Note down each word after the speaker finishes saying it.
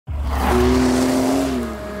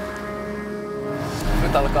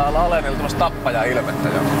Nyt alkaa olla Alénilla tämmöistä tappaja-ilmettä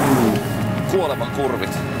jo. Kuoleman kurvit,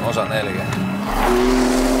 osa 4.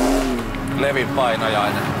 Levin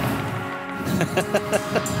painajainen.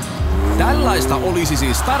 Tällaista olisi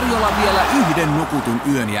siis tarjolla vielä yhden nukutun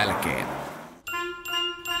yön jälkeen.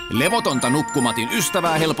 Levotonta nukkumatin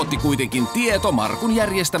ystävää helpotti kuitenkin tieto Markun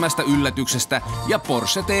järjestämästä yllätyksestä ja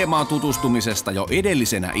Porsche-teemaan tutustumisesta jo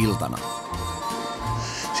edellisenä iltana.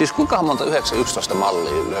 Siis kuinka monta 911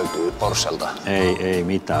 mallia löytyy Porschelta? Ei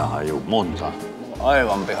mitään haju, monta.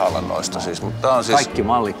 Aivan pihalla noista siis, mutta on siis... Kaikki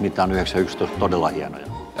mallit, mitä on 911, todella hienoja.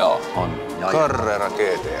 Joo. On. Carrera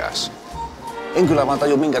GTS. En kyllä vaan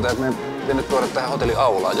taju minkä takia, että me nyt tuoda tähän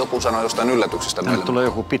hotelliaulaan. Joku sanoi jostain yllätyksestä meille. Tulee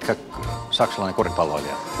joku pitkä saksalainen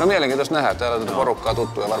koripalloilija. No mielenkiintoista nähdä. Täällä on porukkaa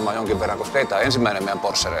tuttuja varmaan jonkin verran, koska ei tämä ensimmäinen meidän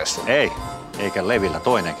Porsche-reissu. Ei, eikä Levillä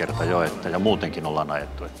toinen kerta jo, että, ja muutenkin ollaan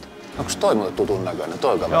ajettu. Että. Onko toi muuten tutun näköinen,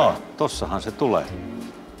 toi kaveri? Joo, tossahan se tulee.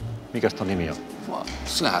 Mikäs ton nimi on?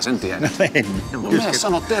 Sinähän sen tiedät. Mene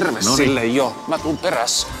sano terve sille jo. Mä tuun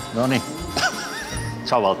perässä. Noniin.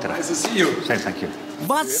 Ciao Walter. Thank you.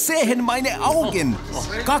 Was sehen meine Augen?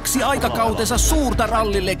 2 aikakautensa suurta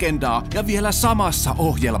rallilegendaa ja vielä samassa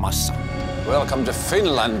ohjelmassa. Welcome to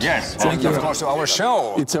Finland. Yes. Thank you of course to our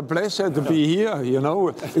show. It's a pleasure to be here, you know.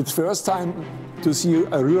 It's first time to see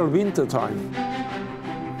a real winter time.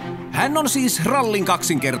 Hän on siis rallin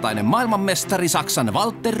kaksinkertainen maailmanmestari Saksan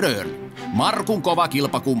Walter Röhrl. Markun kova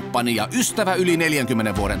kilpakumppani ja ystävä yli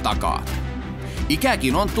 40 vuoden takaa.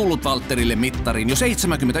 Ikäkin on tullut Walterille mittariin jo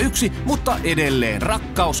 71, mutta edelleen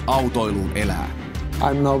rakkaus autoiluun elää.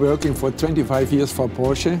 I'm now working for 25 years for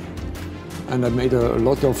Porsche and I made a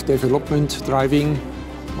lot of development driving,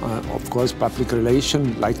 of course public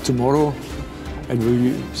relation like tomorrow, and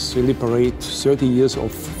we celebrate 30 years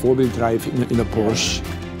of four-wheel drive in a Porsche.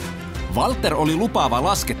 Walter oli lupaava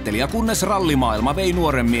laskettelija, kunnes rallimaailma vei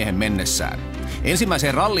nuoren miehen mennessään.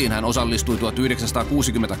 Ensimmäiseen ralliin hän osallistui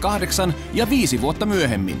 1968 ja 5 vuotta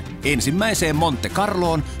myöhemmin ensimmäiseen Monte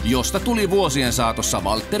Carloon, josta tuli vuosien saatossa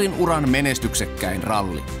Walterin uran menestyksekkäin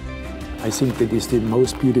ralli. I think that is the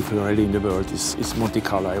most beautiful rally in the world is Monte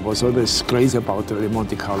Carlo. I was always crazy about the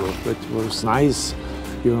Monte Carlo. It was nice,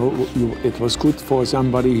 you know. It was good for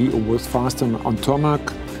somebody who was fast on tarmac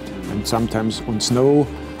and sometimes on snow.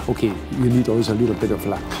 Okay, you need also a little bit of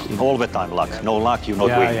luck. All the time luck. No luck, you not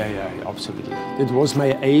win. Yeah, absolutely. It was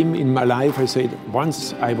my aim in my life. I said,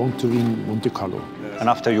 once I want to win Monte Carlo. And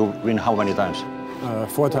after you win how many times?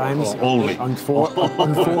 4 times. Only. On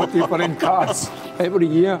four different cars. Every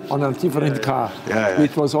year on a different car. Yeah.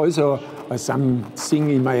 It was also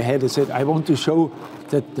something in my head. I said, I want to show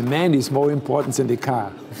that the man is more important than the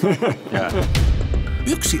car. Yeah.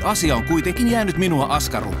 Yksi asia on kuitenkin jäänyt minua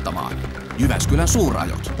askarruttamaan. Jyväskylän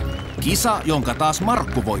suurajot. Kisa, jonka taas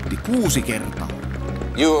Markku voitti 6 kertaa.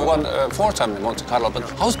 You won 4 times in Monte Carlo,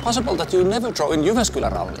 but how is it possible that you never drove in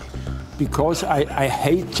Jyväskylän rally? Because I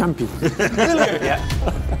hate jumping. Really? Yeah.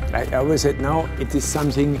 I always said, no, it is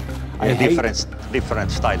something I hate.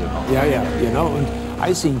 Different style, you know. Yeah, you know, and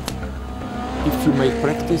I think if you make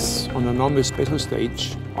practice on a normal special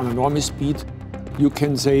stage, on a normal speed, you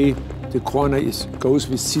can say the corner goes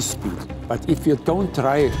with this speed. But if you don't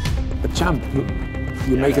try a jump,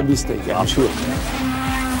 you make a mistake, I'm sure.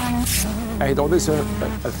 I had always a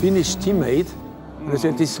Finnish teammate, and I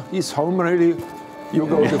said, this home really, you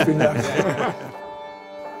go to Finland.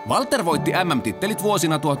 Walter voitti MM-tittelit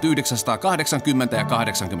vuosina 1980 ja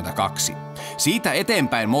 82. Siitä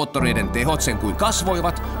eteenpäin moottoreiden tehot sen kuin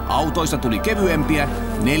kasvoivat, autoista tuli kevyempiä,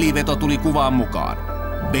 neliveto tuli kuvaan mukaan.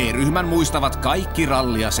 B-ryhmän muistavat kaikki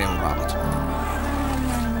rallia seuraavat.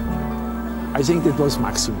 I think it was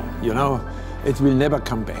maximum, you know. It will never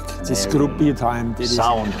come back. This Group B time.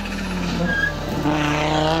 Sound.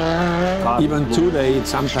 Even today,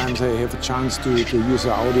 sometimes I have a chance to use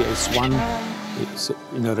an Audi S1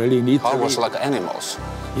 in a rally in Italy. Car was like animals.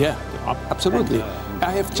 Yeah, absolutely.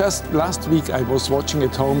 I have just last week I was watching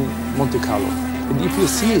at home Monte Carlo, and if you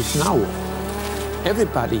see it now,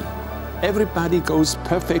 everybody goes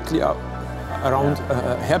perfectly around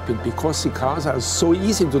hairpin because the cars are so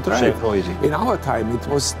easy to drive. So easy. In our time, it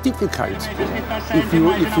was difficult. If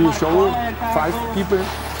you show 5 people,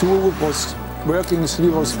 2 was working, 3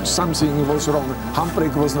 was something was wrong.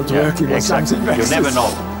 Handbrake was not working. Exactly. You never know.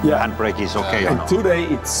 Yeah. Handbrake is okay. And today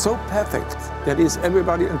it's so perfect. That is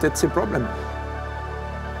everybody, and that's the problem.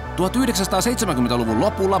 1970-luvun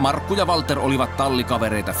lopulla Markku ja Walter olivat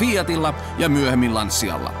tallikavereita Fiatilla ja myöhemmin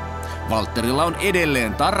Lancialla. Walterilla on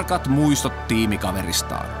edelleen tarkat muistot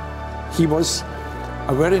tiimikaveristaan. He was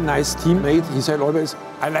a very nice teammate. He said always,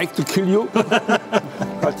 I like to kill you.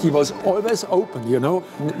 But he was always open, you know,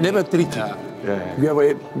 never tricky. Yeah.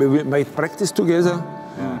 We made practice together.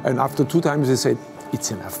 And after 2 times, they said,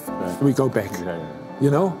 it's enough. We go back. You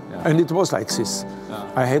know? And it was like this.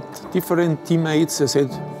 I had different teammates. They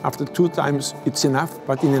said, after 2 times, it's enough.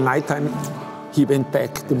 But in the night time, he went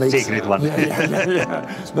back to make... Secret one.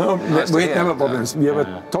 No, we had never problems. We were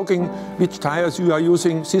talking which tires you are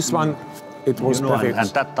using. This one, it was perfect. And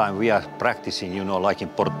that time we are practicing, you know, like in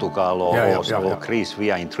Portugal or Greece, we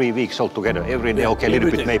are in 3 weeks all together every day. Okay, a little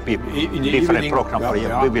bit maybe different program, but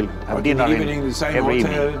we will have dinner every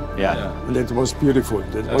evening. And that was beautiful.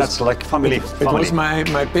 That's like family. It was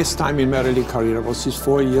my best time in my rally career. It was these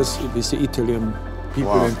 4 years with the Italian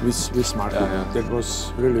people and with Markku. That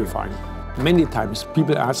was really fine. Many times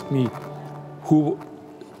people ask me who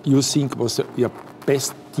you think was your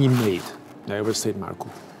best teammate. I always said Markku.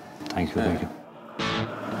 Thank you, thank you.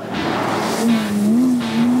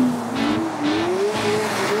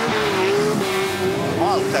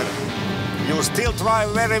 Walter, you still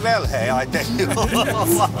drive very well, hey, I tell you.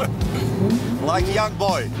 Like a young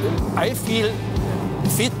boy. I feel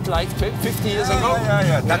fit like 50 years ago.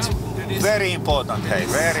 Yeah, that's very important, hey,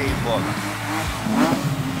 very important.